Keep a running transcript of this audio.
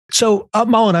So,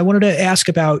 Malin, I wanted to ask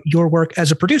about your work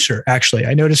as a producer, actually.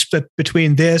 I noticed that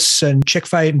between this and Chick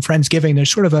Fight and Friendsgiving,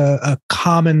 there's sort of a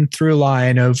common through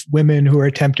line of women who are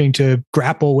attempting to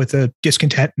grapple with a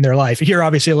discontent in their life. Here,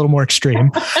 obviously, a little more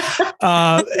extreme.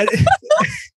 And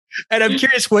I'm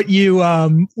curious what you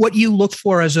look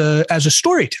for as a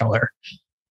storyteller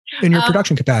in your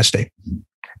production capacity.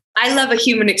 I love a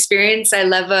human experience. I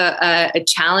love a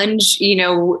challenge.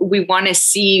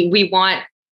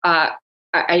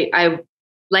 I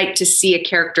like to see a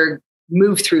character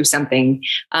move through something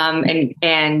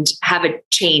and have a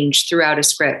change throughout a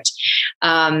script.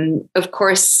 Of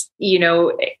course,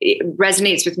 it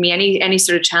resonates with me. Any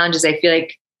sort of challenges, I feel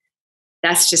like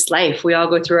that's just life. We all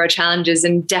go through our challenges,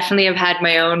 and definitely have had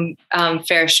my own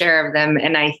fair share of them.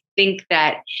 And I think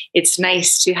that it's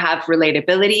nice to have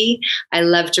relatability. I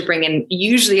love to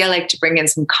usually I like to bring in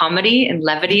some comedy and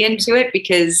levity into it,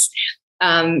 because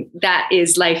that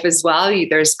is life as well.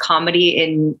 There's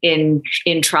comedy in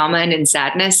trauma and in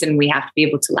sadness, and we have to be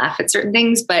able to laugh at certain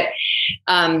things. But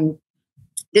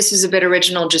this was a bit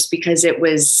original just because it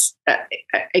was,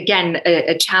 again,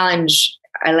 a challenge.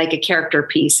 I like a character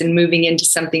piece, and moving into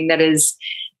something that is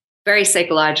very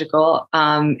psychological.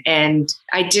 And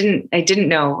I didn't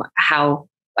know how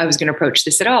I was going to approach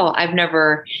this at all. I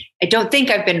don't think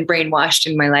I've been brainwashed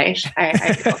in my life.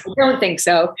 I don't think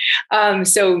so.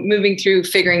 So moving through,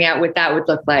 figuring out what that would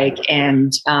look like.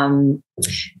 And,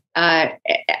 as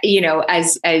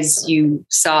you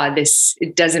saw this,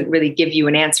 it doesn't really give you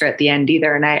an answer at the end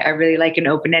either. And I really like an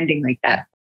open ending like that.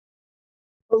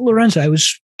 Lorenza, I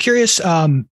was curious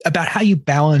about how you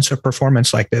balance a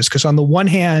performance like this, because on the one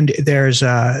hand, there's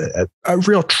a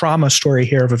real trauma story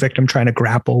here of a victim trying to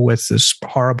grapple with this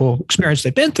horrible experience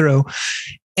they've been through.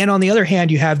 And on the other hand,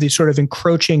 you have these sort of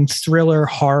encroaching thriller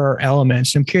horror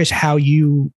elements. I'm curious how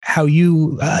you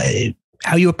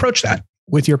approach that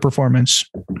with your performance.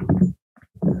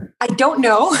 I don't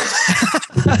know.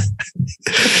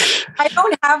 I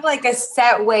don't have like a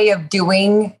set way of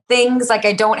doing things. Like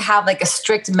I don't have like a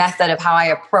strict method of how I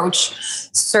approach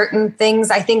certain things.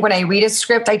 I think when I read a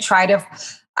script, I try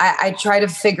to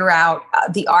figure out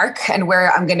the arc and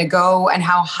where I'm going to go and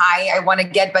how high I want to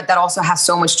get. But that also has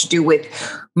so much to do with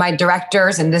my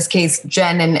directors, in this case,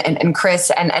 Jen and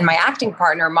Chris and my acting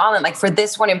partner, Malin. Like for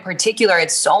this one in particular,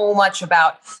 it's so much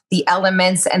about the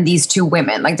elements and these two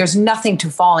women. Like there's nothing to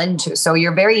fall into. So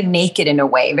you're very naked in a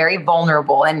way, very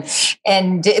vulnerable. And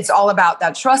it's all about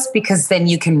that trust, because then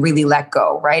you can really let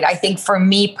go, right? I think for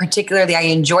me particularly, I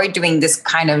enjoy doing this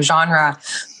kind of genre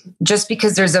just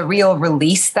because there's a real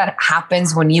release that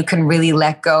happens when you can really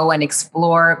let go and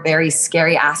explore very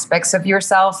scary aspects of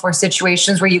yourself or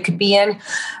situations where you could be in.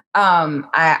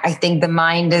 I think the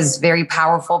mind is very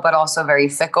powerful, but also very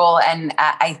fickle. And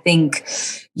I think,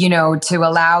 to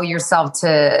allow yourself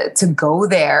to go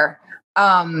there,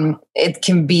 it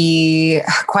can be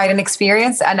quite an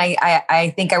experience. And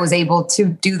I think I was able to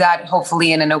do that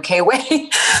hopefully in an okay way,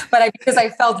 but because I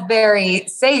felt very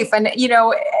safe. And,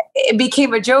 it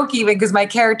became a joke even because my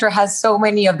character has so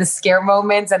many of the scare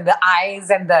moments and the eyes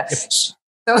and so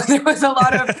there was a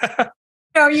lot of,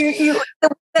 the way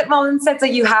that Malin said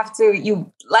that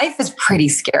life is pretty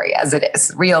scary as it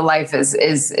is. Real life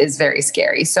is very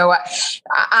scary. So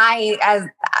I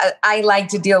like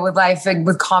to deal with life and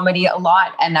with comedy a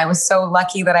lot. And I was so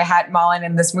lucky that I had Malin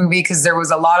in this movie because there was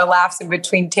a lot of laughs in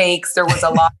between takes. There was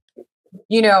a lot,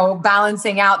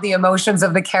 balancing out the emotions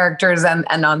of the characters and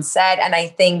on set. And I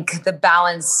think the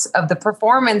balance of the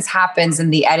performance happens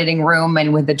in the editing room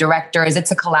and with the directors.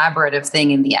 It's a collaborative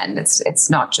thing in the end. It's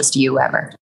not just you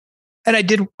ever. And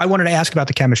I wanted to ask about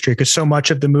the chemistry, because so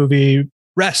much of the movie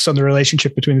rests on the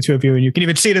relationship between the two of you. And you can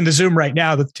even see it in the Zoom right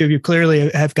now that the two of you clearly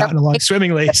have gotten along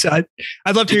swimmingly. So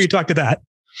I'd love to hear you talk to that.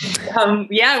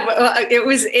 It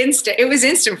was instant. It was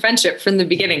instant friendship from the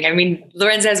beginning. I mean,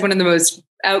 Lorenza has one of the most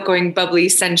outgoing, bubbly,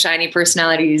 sunshiny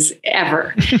personalities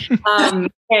ever.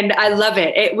 And I love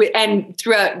it. And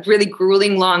throughout really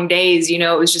grueling long days, it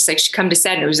was just like, she'd come to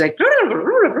set and it was like,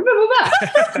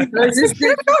 it was just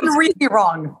really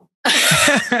wrong.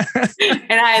 And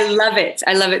I love it.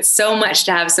 I love it so much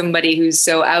to have somebody who's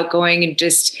so outgoing and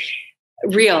just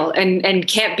real and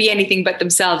can't be anything but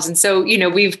themselves. And so,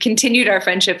 we've continued our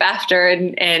friendship after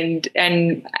and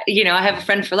I have a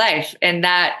friend for life, and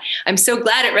that I'm so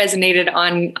glad it resonated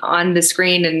on the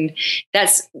screen. And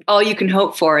that's all you can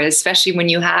hope for, especially when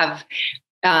you have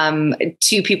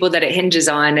two people that it hinges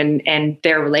on and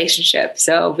their relationship.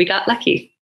 So we got lucky.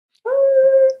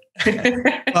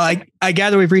 Well, I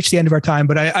gather we've reached the end of our time,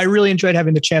 but I really enjoyed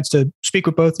having the chance to speak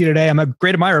with both of you today. I'm a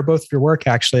great admirer of both of your work,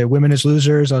 actually. Women as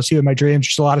Losers, I'll See You in My Dreams.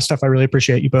 Just a lot of stuff I really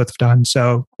appreciate you both have done.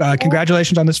 So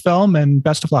congratulations on this film and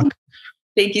best of luck.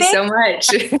 Thank you so much.